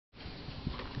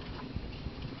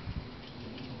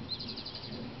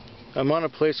I'm on a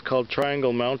place called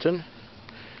Triangle Mountain.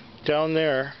 Down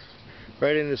there,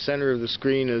 right in the center of the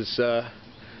screen is,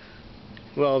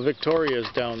 well, Victoria's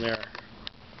down there.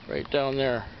 Right down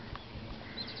there.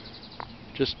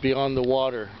 Just beyond the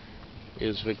water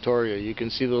is Victoria. You can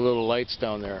see the little lights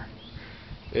down there.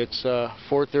 It's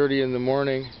 4:30 in the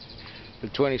morning, the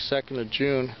 22nd of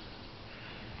June.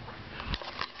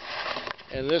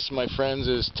 And this, my friends,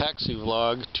 is Taxi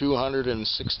Vlog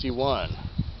 261.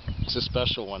 It's a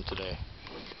special one today.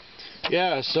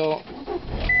 Yeah, so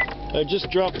I just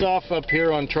dropped off up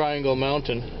here on Triangle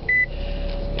Mountain,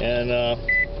 and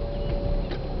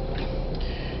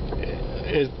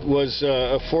it was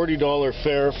a $40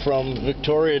 fare from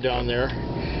Victoria down there,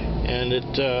 and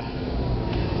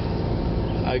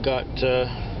I got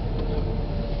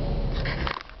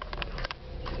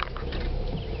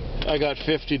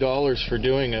 $50 for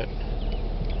doing it.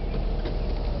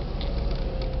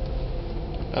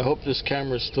 I hope this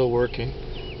camera's still working.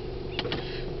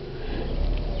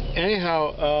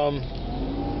 Anyhow,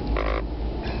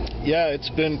 yeah, it's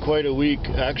been quite a week.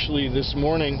 Actually, this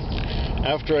morning,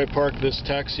 after I park this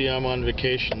taxi, I'm on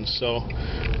vacation. So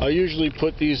I usually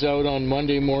put these out on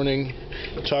Monday morning,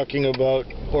 talking about,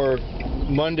 or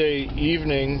Monday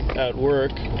evening at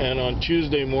work, and on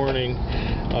Tuesday morning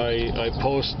I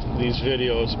post these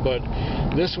videos. But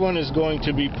this one is going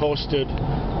to be posted,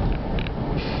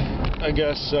 I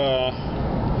guess,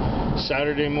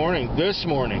 Saturday morning. This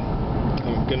morning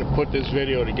I'm going to put this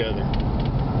video together.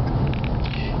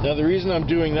 Now the reason I'm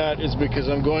doing that is because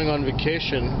I'm going on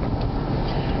vacation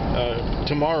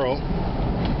tomorrow,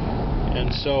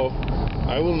 and so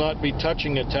I will not be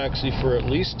touching a taxi for at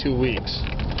least 2 weeks.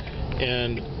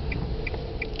 And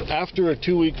after a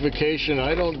 2-week vacation,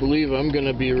 I don't believe I'm going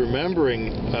to be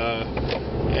remembering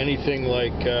anything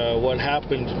like what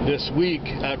happened this week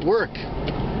at work.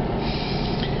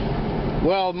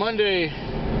 Well, Monday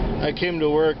I came to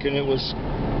work and it was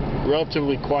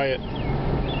relatively quiet,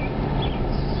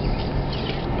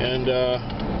 and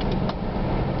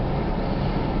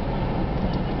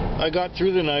I got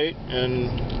through the night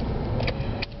and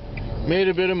made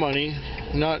a bit of money.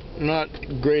 Not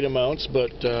great amounts,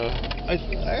 but I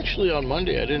actually on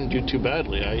Monday I didn't do too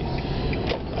badly. I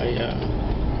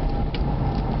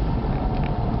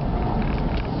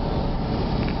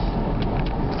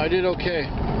did okay.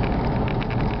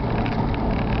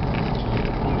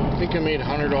 I think I made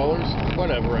 $100.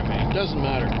 Whatever I made, doesn't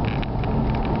matter.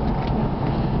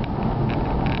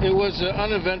 It was an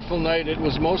uneventful night. It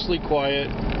was mostly quiet,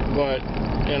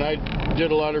 and I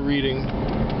did a lot of reading.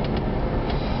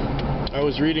 I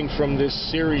was reading from this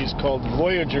series called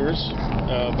Voyagers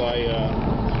by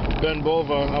Ben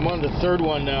Bova. I'm on the 3rd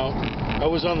one now. I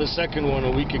was on the 2nd one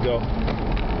a week ago.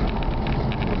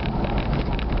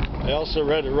 I also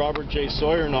read a Robert J.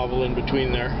 Sawyer novel in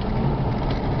between there.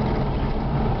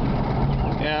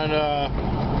 And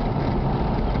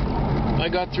I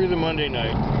got through the Monday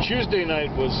night. Tuesday night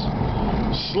was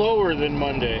slower than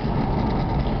Monday.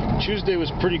 Tuesday was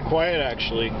pretty quiet,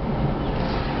 actually.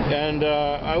 And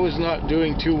I was not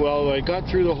doing too well. I got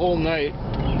through the whole night,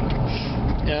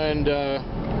 and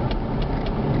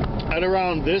at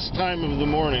around this time of the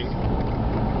morning,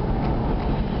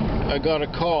 I got a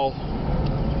call,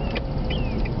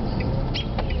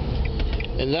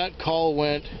 and that call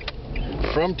went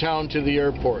from town to the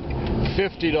airport.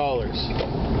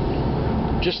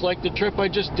 $50. Just like the trip I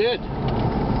just did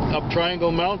up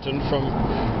Triangle Mountain from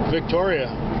Victoria.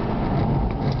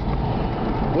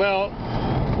 Well,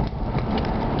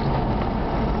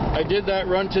 I did that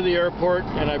run to the airport,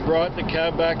 and I brought the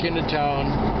cab back into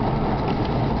town.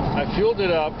 I fueled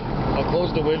it up. I'll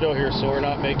close the window here so we're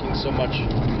not making so much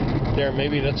there.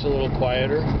 Maybe that's a little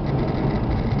quieter.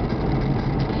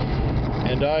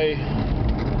 And I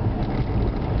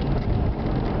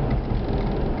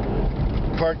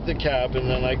parked the cab, and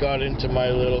then I got into my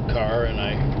little car and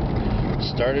I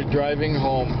started driving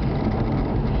home.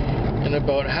 And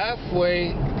about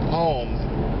halfway home,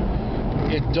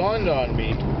 it dawned on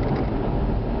me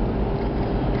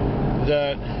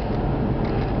that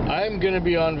I'm going to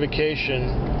be on vacation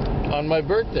on my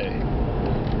birthday,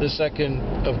 the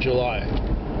 2nd of July.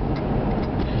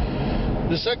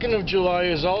 The 2nd of July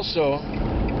is also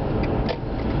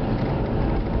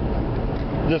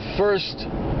the first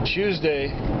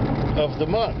Tuesday of the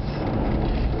month.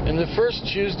 And the first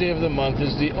Tuesday of the month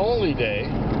is the only day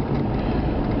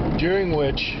during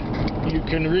which you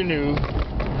can renew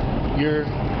your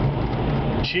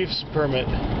chief's permit.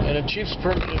 And a chief's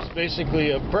permit is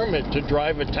basically a permit to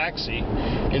drive a taxi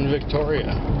in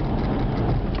Victoria.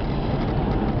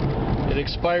 It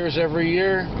expires every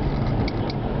year.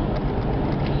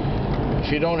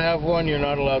 If you don't have one, you're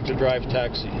not allowed to drive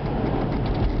taxi.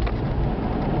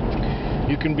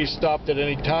 You can be stopped at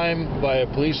any time by a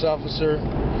police officer,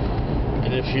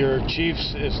 and if your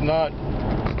chief's is not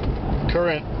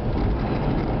current,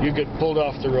 you get pulled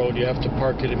off the road. You have to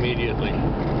park it immediately.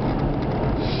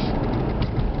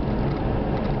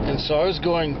 And so I was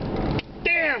going,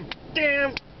 damn!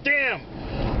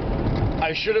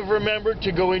 I should have remembered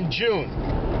to go in June.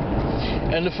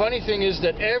 And the funny thing is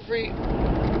that every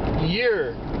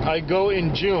year I go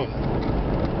in June,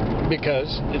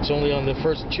 because it's only on the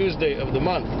first Tuesday of the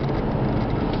month.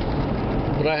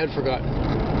 But I had forgotten.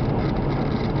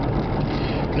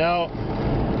 Now,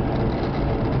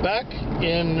 back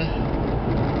in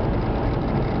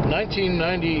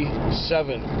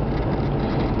 1997,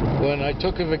 when I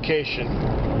took a vacation,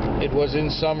 it was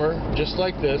in summer, just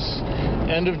like this,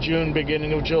 end of June,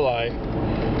 beginning of July.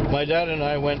 My dad and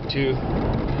I went to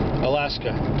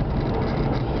Alaska.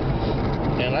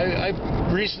 And I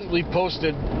recently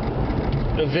posted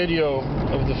a video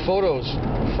of the photos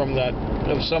from that,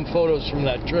 of some photos from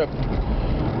that trip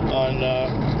on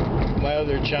my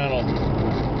other channel,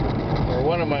 or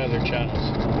one of my other channels.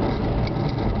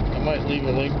 I might leave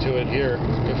a link to it here.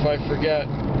 If I forget,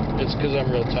 it's because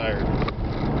I'm real tired.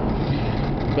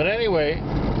 But anyway,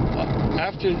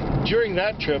 during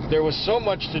that trip, there was so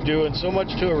much to do and so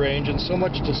much to arrange and so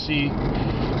much to see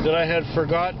that I had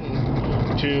forgotten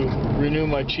to renew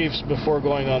my Chiefs before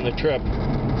going on the trip.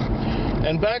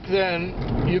 And back then,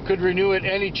 you could renew it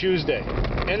any Tuesday.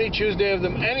 Any Tuesday of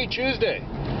them, any Tuesday.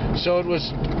 So it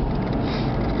was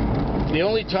the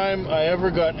only time I ever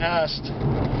got asked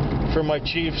for my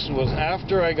Chiefs was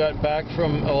after I got back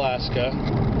from Alaska,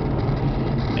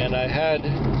 and I had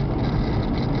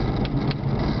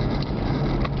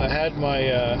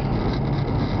my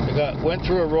went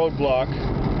through a roadblock,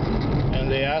 and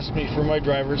they asked me for my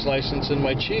driver's license and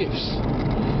my Chiefs,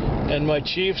 and my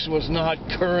Chiefs was not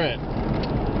current.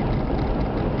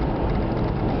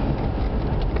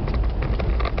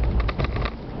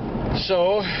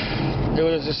 So it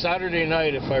was a Saturday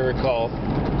night, if I recall.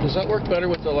 Does that work better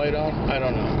with the light on? I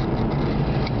don't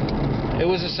know. It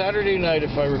was a Saturday night,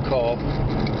 if I recall,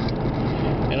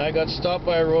 and I got stopped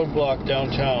by a roadblock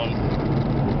downtown,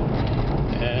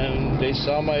 and they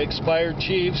saw my expired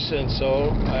Chiefs, and so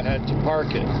I had to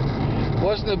park it. It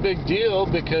wasn't a big deal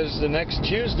because the next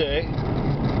Tuesday,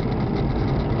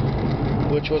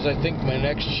 which was I think my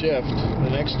next shift,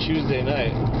 the next Tuesday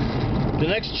night, the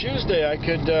next Tuesday I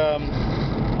could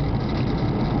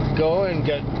go and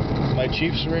get my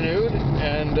Chiefs renewed,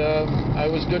 and I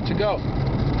was good to go.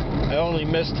 I only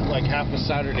missed like half a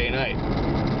Saturday night.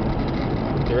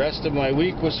 The rest of my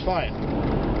week was fine.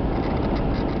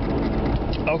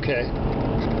 Okay.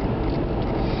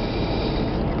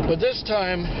 But this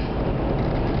time,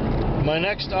 my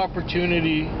next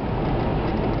opportunity,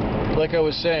 like I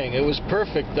was saying, it was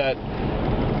perfect that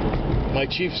my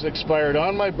Chiefs expired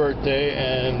on my birthday,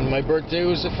 and my birthday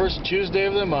was the first Tuesday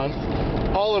of the month.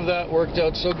 All of that worked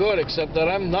out so good, except that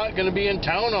I'm not going to be in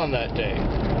town on that day.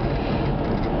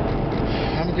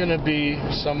 I'm going to be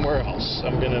somewhere else.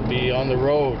 I'm going to be on the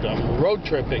road. I'm road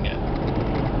tripping it.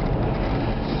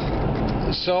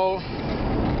 So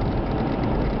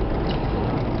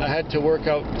I had to work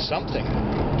out something.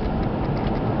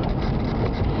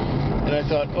 And I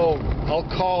thought, oh, I'll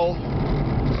call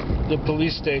the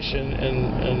police station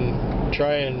and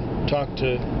try and talk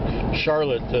to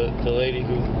Charlotte, the lady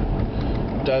who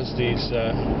does these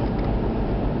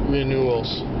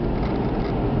renewals.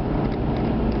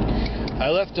 I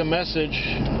left a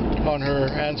message on her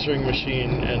answering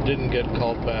machine and didn't get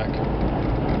called back.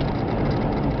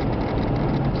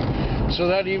 So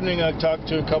that evening I talked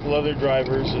to a couple other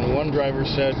drivers, and one driver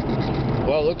said,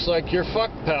 well, looks like you're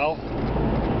fucked, pal.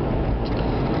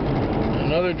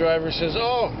 Another driver says,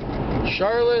 oh,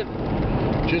 Charlotte,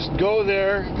 just go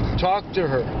there, talk to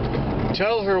her.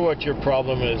 Tell her what your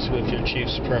problem is with your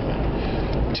Chiefs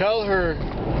permit. Tell her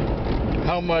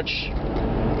how much,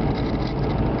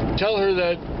 tell her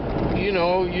that, you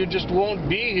know, you just won't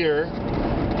be here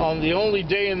on the only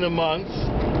day in the month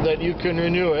that you can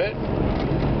renew it,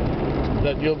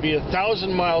 that you'll be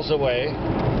 1,000 miles away,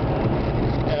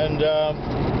 and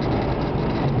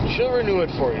she'll renew it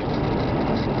for you.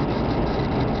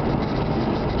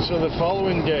 So the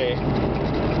following day,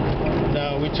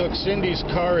 now we took Cindy's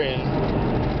car in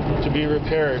to be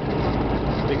repaired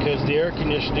because the air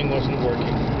conditioning wasn't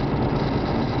working.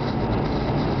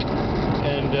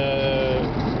 And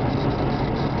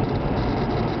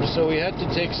so we had to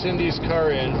take Cindy's car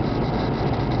in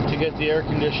to get the air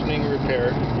conditioning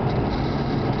repaired.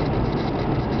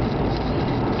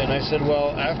 And I said,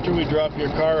 well, after we drop your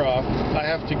car off, I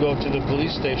have to go to the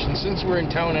police station since we're in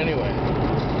town anyway.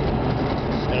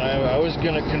 And I was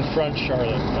going to confront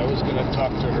Charlotte. I was going to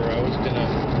talk to her. I was going to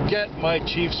get my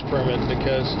chief's permit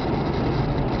because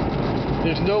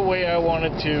there's no way I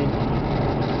wanted to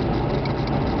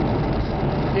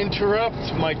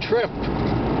interrupt my trip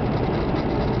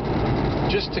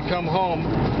just to come home.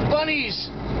 Bunnies!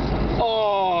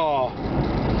 Oh,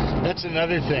 that's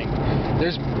another thing.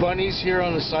 There's bunnies here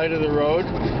on the side of the road.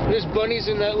 There's bunnies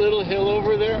in that little hill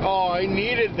over there. Oh, I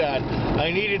needed that. I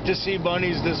needed to see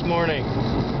bunnies this morning.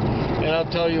 And I'll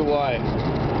tell you why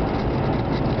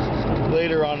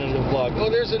later on in the vlog.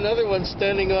 Oh, there's another one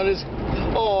standing on his...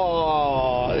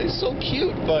 Oh, they're so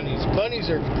cute, bunnies. Bunnies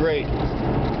are great.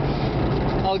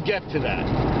 I'll get to that.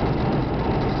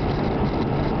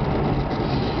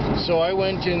 So I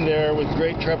went in there with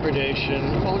great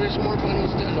trepidation. Oh, there's more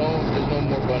bunnies there. No, there's no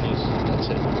more bunnies. That's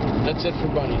it. That's it for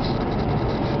bunnies.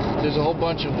 There's a whole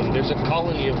bunch of them. There's a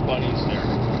colony of bunnies there.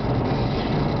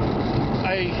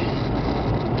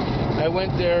 I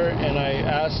went there and I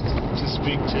asked to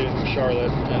speak to Charlotte,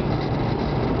 and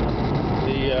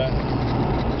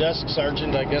the desk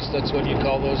sergeant, I guess that's what you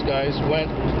call those guys, went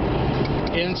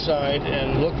inside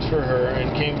and looked for her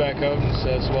and came back out and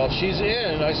says, well, she's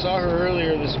in. I saw her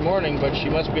earlier this morning, but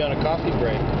she must be on a coffee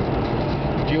break.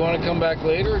 Do you want to come back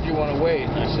later or do you want to wait?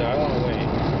 And I said, I want to wait.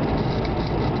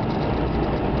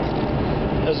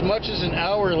 As much as an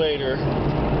hour later,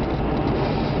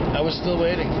 I was still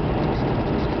waiting.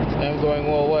 And I'm going,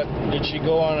 well, what? Did she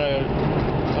go on a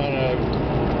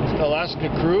Alaska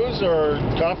cruise or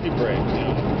coffee break? You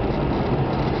know?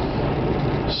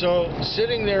 So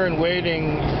sitting there and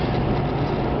waiting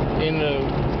in the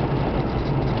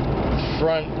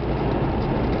front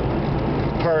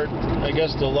part, I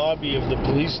guess the lobby of the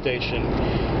police station,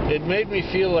 it made me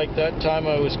feel like that time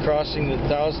I was crossing the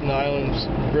Thousand Islands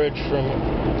Bridge from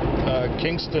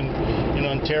Kingston in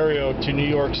Ontario to New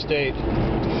York State.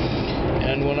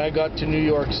 And when I got to New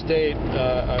York State,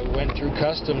 I went through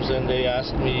customs and they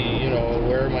asked me, you know,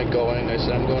 where am I going? I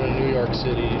said, I'm going to New York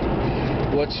City.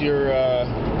 What's your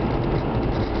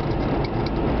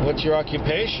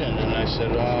occupation? And I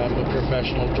said, I'm a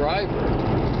professional driver.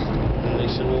 And they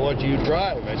said, well, what do you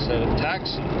drive? I said, a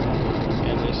taxi.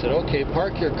 And they said, okay,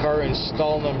 park your car in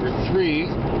stall number 3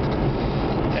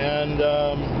 and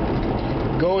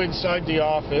go inside the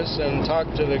office and talk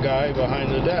to the guy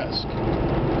behind the desk.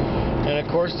 And of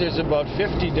course there's about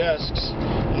 50 desks,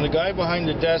 and the guy behind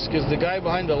the desk is the guy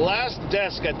behind the last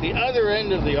desk at the other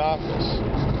end of the office.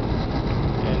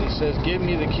 And he says, give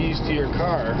me the keys to your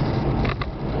car.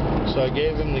 So I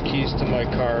gave him the keys to my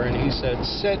car, and he said,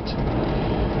 sit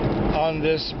on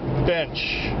this bench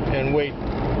and wait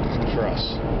for us.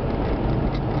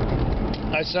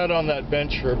 I sat on that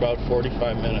bench for about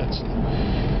 45 minutes.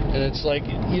 And it's like,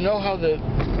 you know how the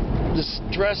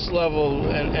stress level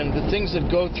and the things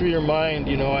that go through your mind,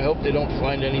 you know, I hope they don't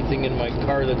find anything in my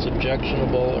car that's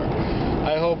objectionable, or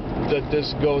I hope that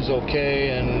this goes okay,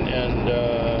 and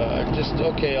just,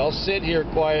 okay, I'll sit here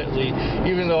quietly,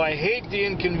 even though I hate the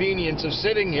inconvenience of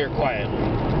sitting here quietly.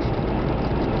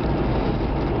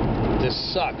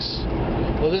 This sucks.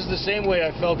 Well, this is the same way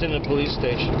I felt in the police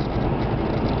station.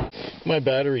 My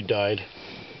battery died.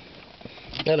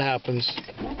 That happens.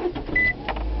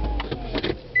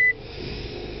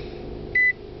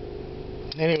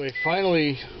 Anyway,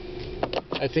 finally,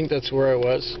 I think that's where I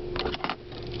was.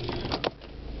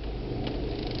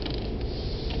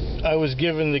 I was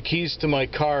given the keys to my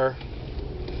car,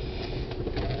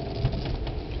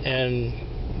 and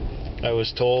I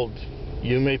was told,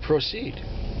 you may proceed.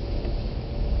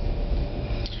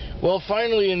 Well,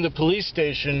 finally in the police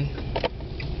station,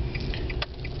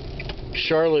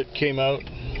 Charlotte came out,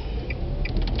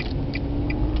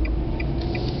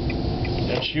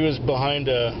 and she was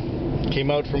came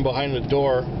out from behind the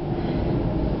door.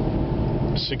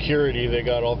 Security, they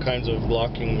got all kinds of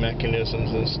blocking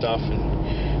mechanisms and stuff, and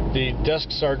the desk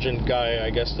sergeant guy, I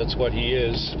guess that's what he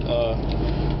is,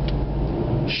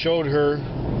 showed her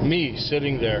me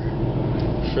sitting there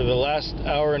for the last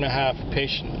hour and a half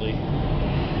patiently,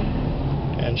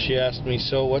 and she asked me,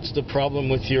 so what's the problem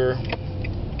with your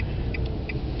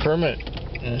permit?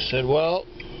 And I said, well,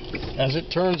 as it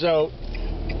turns out,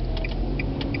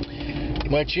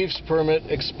 my chief's permit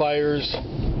expires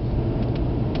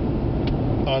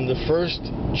on the first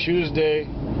Tuesday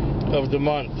of the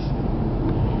month,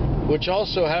 which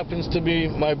also happens to be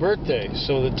my birthday,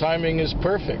 so the timing is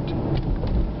perfect.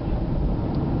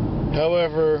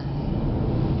 However,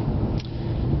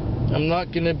 I'm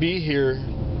not going to be here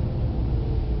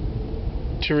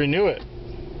to renew it.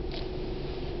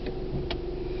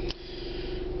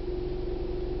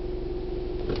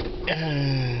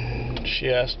 And she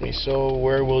asked me, so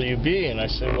where will you be? And I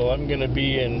said, well, I'm going to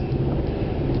be in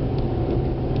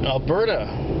Alberta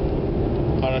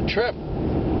on a trip.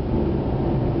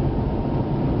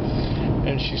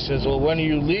 And she says, well, when are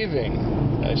you leaving?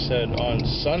 I said, on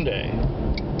Sunday.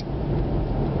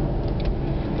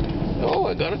 Oh,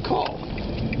 I got a call.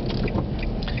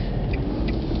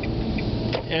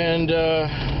 And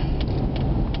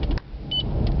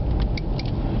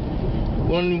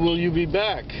when will you be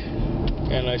back?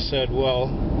 And I said, well,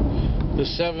 the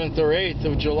 7th or 8th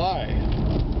of July.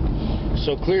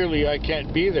 So clearly I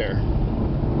can't be there.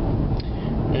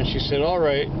 And she said, all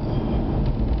right.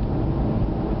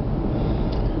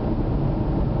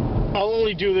 I'll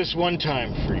only do this one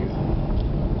time for you.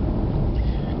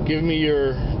 Give me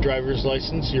your driver's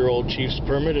license, your old Chiefs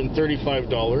permit, and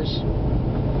 $35.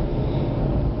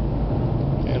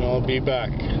 And I'll be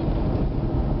back.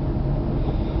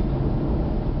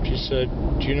 She said,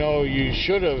 you know, you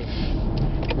should have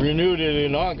renewed it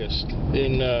in August,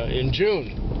 in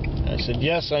June. I said,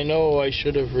 yes, I know I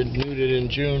should have renewed it in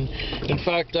June. In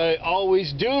fact, I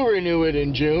always do renew it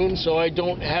in June, so I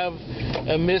don't have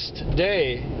a missed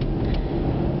day.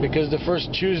 Because the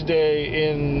first Tuesday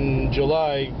in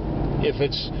July, if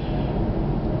it's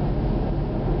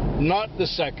not the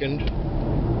 2nd,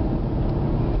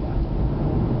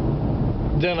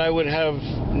 then I would have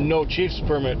no Chiefs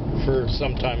permit for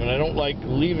some time, and I don't like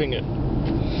leaving it.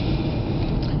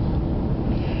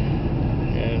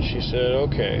 And she said,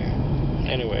 okay.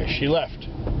 Anyway, she left.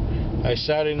 I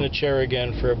sat in the chair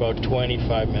again for about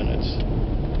 25 minutes.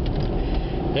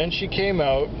 Then she came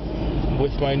out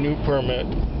with my new permit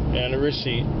and a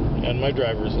receipt and my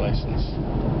driver's license.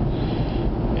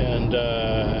 And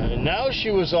now she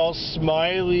was all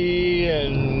smiley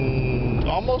and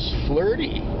almost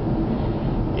flirty,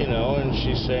 you know, and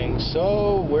she's saying,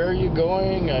 so where are you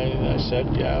going? I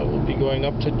said, yeah, we'll be going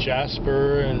up to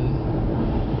Jasper and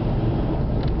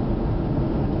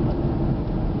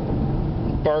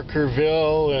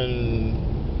Barkerville and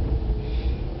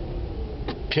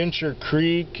Pincher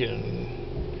Creek and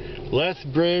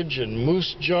Lethbridge and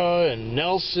Moose Jaw and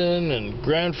Nelson and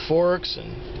Grand Forks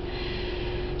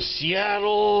and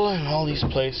Seattle and all these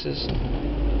places.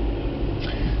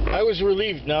 I was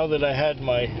relieved now that I had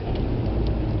my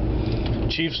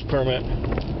Chiefs permit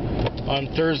on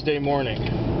Thursday morning.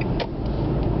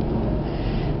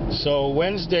 So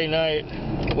Wednesday night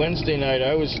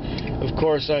I was, of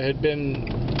course, I had been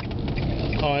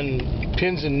on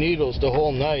pins and needles the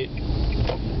whole night.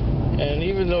 And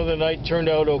even though the night turned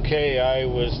out okay, I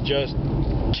was just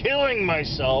killing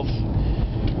myself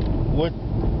with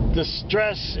the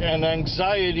stress and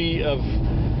anxiety of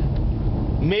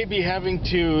maybe having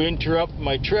to interrupt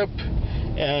my trip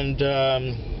and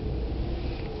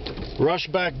rush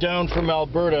back down from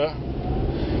Alberta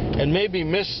and maybe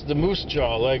miss the Moose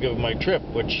Jaw leg of my trip,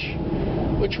 which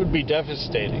would be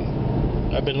devastating.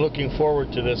 I've been looking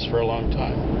forward to this for a long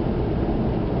time.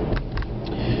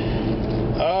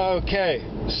 Okay,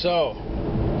 so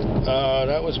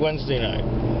that was Wednesday night,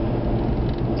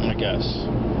 I guess.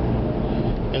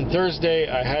 And Thursday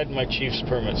I had my Chiefs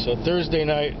permit. So Thursday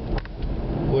night,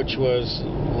 which was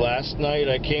last night,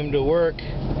 I came to work,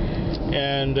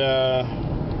 and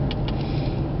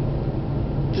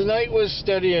the night was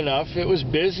steady enough. It was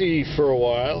busy for a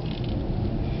while,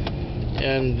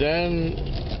 and then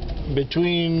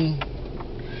between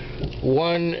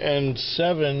 1 and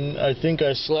 7, I think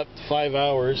I slept 5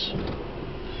 hours,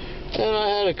 and I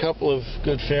had a couple of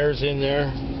good fares in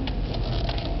there.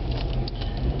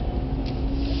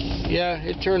 Yeah,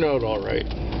 it turned out all right.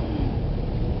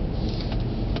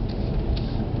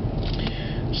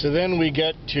 So then we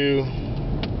get to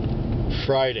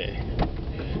Friday,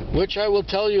 which I will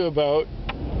tell you about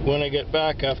when I get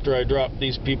back after I drop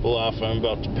these people off I'm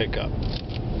about to pick up.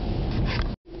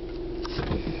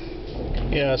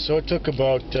 Yeah, so it took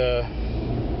about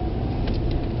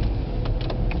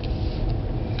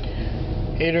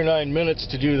 8 or 9 minutes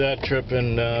to do that trip,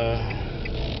 and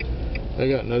I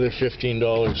got another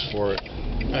 $15 for it.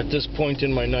 At this point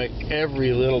in my night,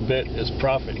 every little bit is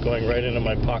profit going right into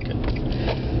my pocket.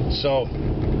 So,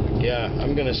 yeah,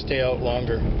 I'm going to stay out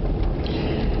longer.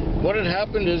 What had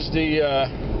happened is the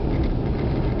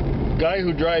guy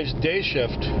who drives day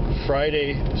shift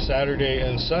Friday, Saturday,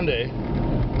 and Sunday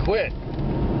quit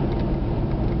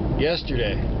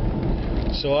yesterday.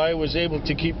 So I was able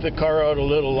to keep the car out a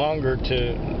little longer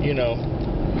to, you know,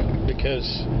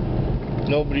 because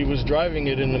nobody was driving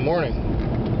it in the morning.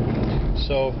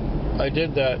 So I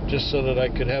did that just so that I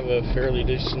could have a fairly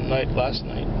decent night last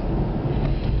night.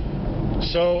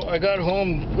 So I got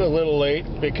home a little late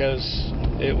because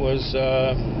it was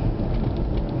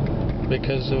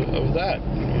because of that.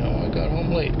 You know, I got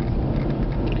home late.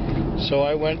 So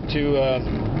I went to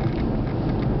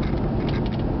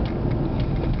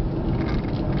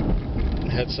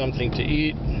had something to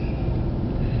eat,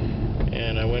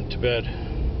 and I went to bed.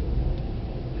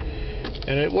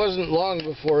 And it wasn't long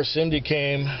before Cindy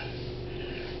came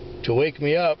to wake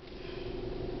me up,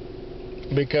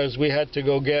 because we had to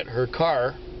go get her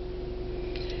car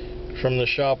from the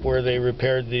shop where they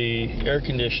repaired the air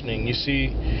conditioning. You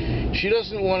see, she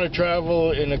doesn't want to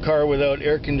travel in a car without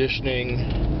air conditioning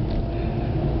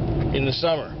in the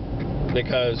summer,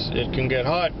 because it can get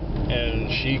hot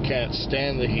and she can't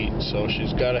stand the heat, so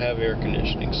she's got to have air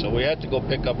conditioning. So we had to go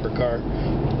pick up her car,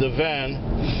 the van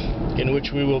in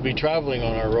which we will be traveling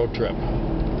on our road trip.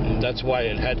 And that's why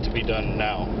it had to be done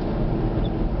now.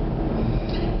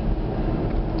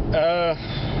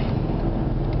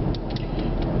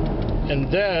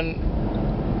 And then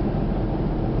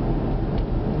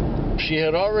she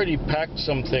had already packed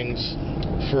some things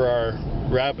for our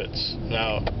rabbits.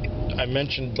 Now, I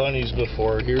mentioned bunnies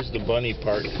before. Here's the bunny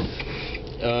part.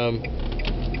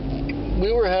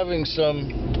 We were having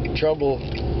some trouble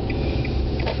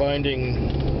finding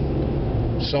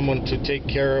someone to take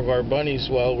care of our bunnies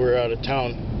while we're out of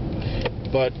town.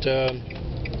 But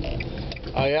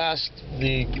I asked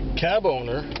the cab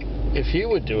owner if he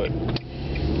would do it.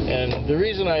 And the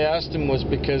reason I asked him was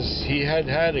because he had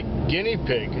a guinea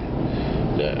pig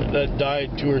that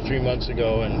died 2 or 3 months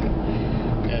ago, and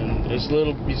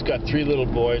he's got 3 little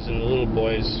boys, and the little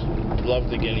boys love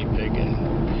the guinea pig.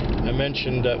 And I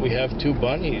mentioned that we have 2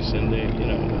 bunnies, and they, you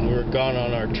know, when we were gone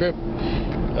on our trip,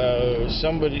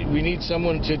 we need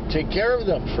someone to take care of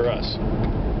them for us.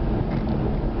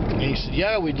 And he said,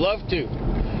 yeah, we'd love to.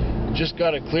 Just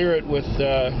got to clear it with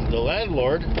the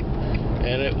landlord,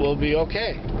 and it will be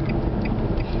okay.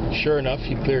 Sure enough,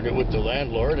 he cleared it with the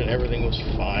landlord, and everything was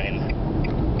fine.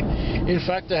 In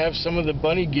fact, I have some of the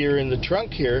bunny gear in the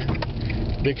trunk here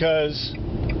because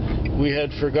we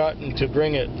had forgotten to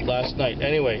bring it last night.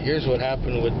 Anyway, here's what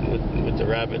happened with the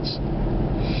rabbits.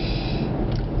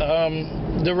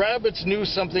 The rabbits knew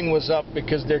something was up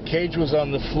because their cage was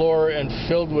on the floor and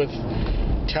filled with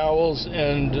towels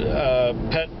and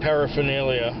pet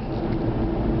paraphernalia.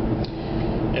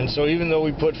 And so even though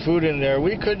we put food in there,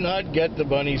 we could not get the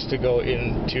bunnies to go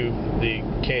into the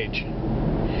cage.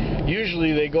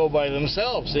 Usually they go by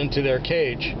themselves into their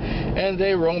cage, and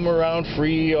they roam around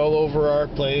free all over our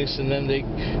place, and then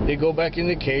they go back in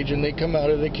the cage, and they come out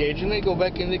of the cage, and they go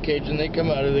back in the cage, and they come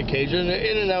out of the cage, and they're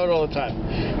in and out all the time.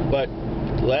 But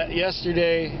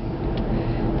yesterday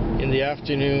in the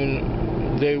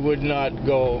afternoon, they would not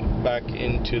go back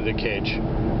into the cage.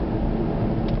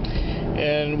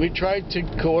 And we tried to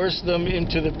coerce them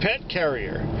into the pet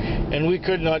carrier, and we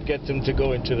could not get them to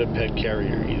go into the pet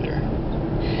carrier either.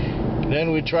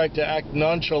 Then we tried to act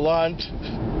nonchalant,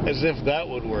 as if that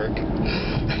would work.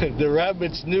 The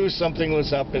rabbits knew something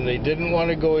was up, and they didn't want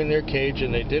to go in their cage,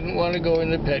 and they didn't want to go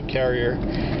in the pet carrier.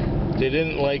 They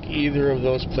didn't like either of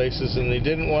those places, and they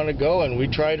didn't want to go, and we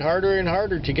tried harder and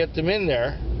harder to get them in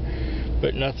there,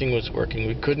 but nothing was working.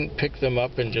 We couldn't pick them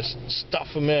up and just stuff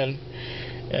them in.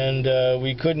 And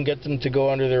we couldn't get them to go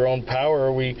under their own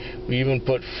power. We even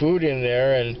put food in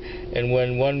there, and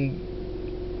when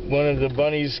one of the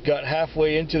bunnies got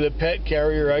halfway into the pet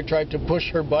carrier, I tried to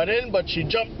push her butt in, but she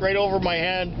jumped right over my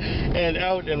hand and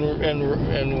out and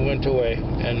went away.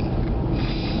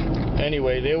 And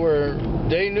anyway,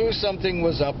 they knew something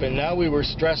was up, and now we were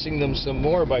stressing them some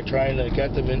more by trying to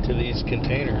get them into these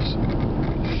containers.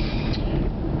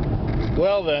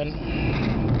 Well then,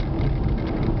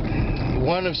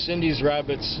 one of Cindy's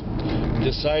rabbits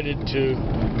decided to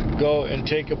go and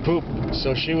take a poop.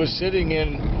 So she was sitting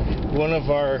in one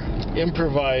of our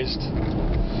improvised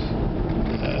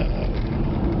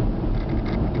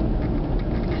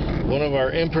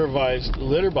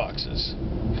litter boxes.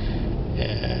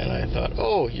 And I thought,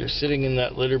 oh, you're sitting in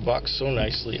that litter box so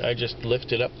nicely. I just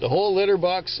lifted up the whole litter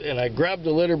box, and I grabbed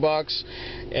the litter box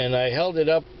and I held it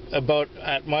up about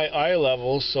at my eye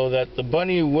level so that the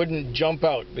bunny wouldn't jump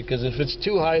out, because if it's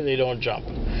too high they don't jump.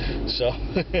 So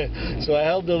so I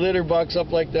held the litter box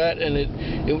up like that, and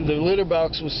the litter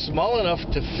box was small enough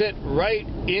to fit right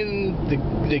in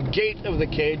the gate of the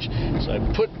cage. So I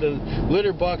put the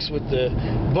litter box with the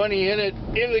bunny in it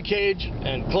in the cage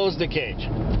and closed the cage.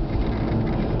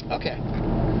 Okay,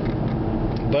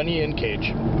 bunny in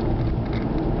cage.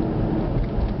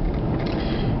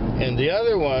 And the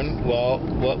other one, well,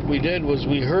 what we did was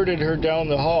we herded her down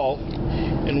the hall,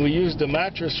 and we used a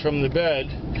mattress from the bed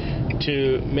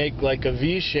to make like a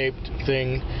V-shaped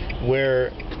thing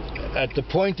where at the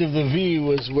point of the V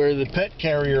was where the pet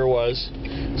carrier was,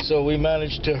 so we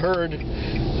managed to herd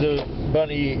the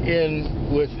bunny in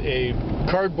with a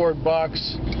cardboard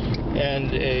box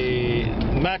and a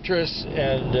mattress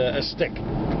and a stick.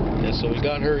 And so we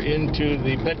got her into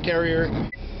the pet carrier.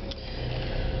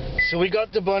 So we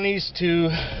got the bunnies to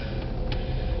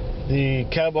the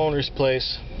cab owner's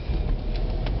place,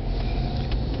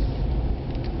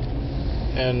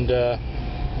 and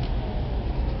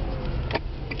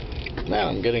man,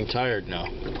 I'm getting tired now.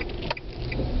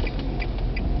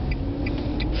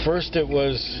 First it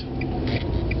was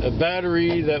a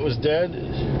battery that was dead.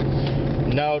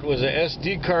 Now it was a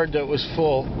SD card that was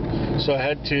full, so I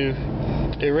had to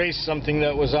erase something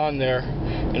that was on there,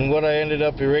 and what I ended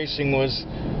up erasing was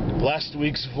last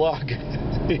week's vlog,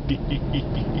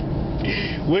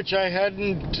 which I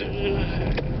hadn't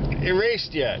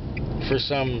erased yet for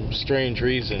some strange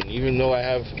reason, even though I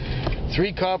have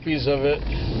 3 copies of it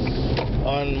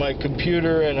on my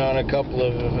computer and on a couple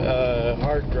of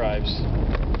hard drives.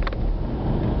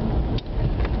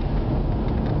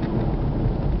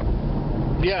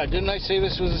 Yeah, didn't I say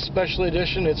this was a special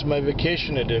edition? It's my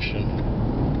vacation edition.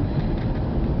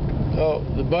 Oh,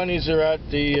 the bunnies are at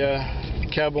the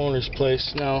cab owner's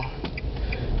place now,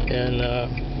 and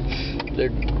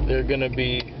they're gonna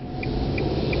be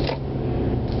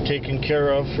taken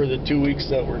care of for the 2 weeks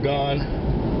that we're gone.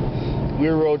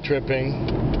 We're road tripping.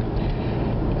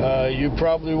 You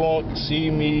probably won't see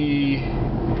me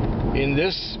in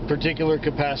this particular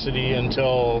capacity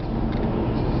until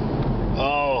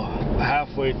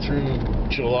halfway through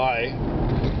July,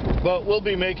 but we'll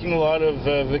be making a lot of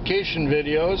vacation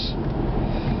videos,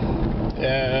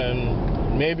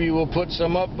 and maybe we'll put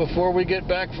some up before we get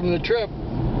back from the trip.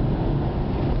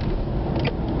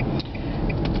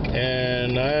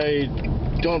 And I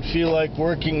don't feel like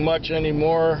working much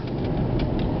anymore.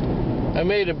 I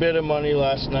made a bit of money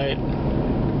last night.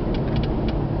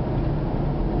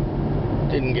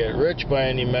 Didn't get rich by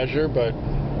any measure, but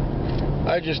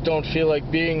I just don't feel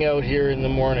like being out here in the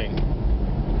morning.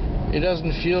 It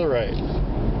doesn't feel right.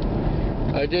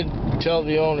 I did tell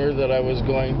the owner that I was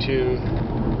going to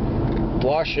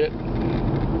wash it.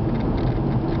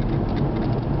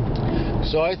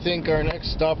 So I think our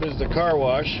next stop is the car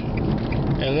wash,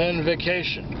 and then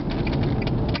vacation.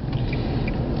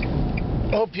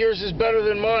 Hope yours is better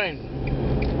than mine.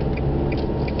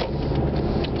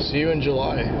 See you in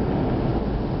July.